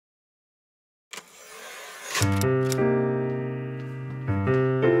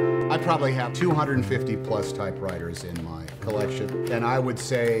I probably have 250 plus typewriters in my collection, and I would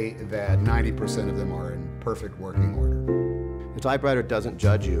say that 90% of them are in perfect working order. The typewriter doesn't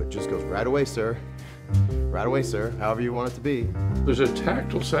judge you. It just goes, right away, sir. Right away, sir, however you want it to be. There's a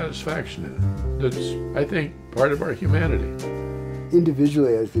tactile satisfaction in it that's, I think, part of our humanity.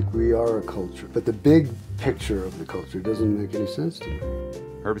 Individually, I think we are a culture, but the big picture of the culture doesn't make any sense to me.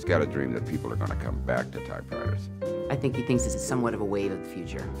 Herb's got a dream that people are going to come back to typewriters. I think he thinks this is somewhat of a wave of the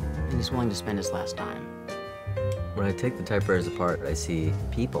future, and he's willing to spend his last dime. When I take the typewriters apart, I see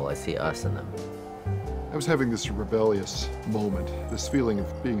people, I see us in them. I was having this rebellious moment, this feeling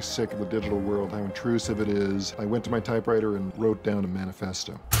of being sick of the digital world, how intrusive it is. I went to my typewriter and wrote down a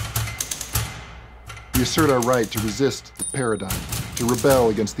manifesto. We assert our right to resist the paradigm, to rebel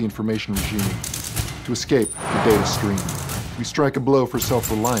against the information regime, to escape the data stream. We strike a blow for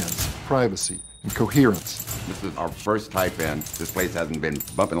self-reliance, privacy, and coherence. This is our first type in. This place hasn't been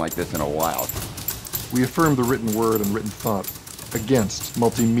bumping like this in a while. We affirm the written word and written thought against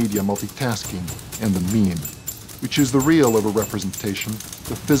multimedia, multitasking, and the meme. We choose the real over representation,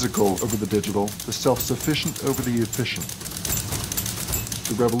 the physical over the digital, the self-sufficient over the efficient.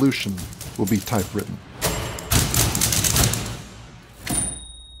 The revolution will be typewritten.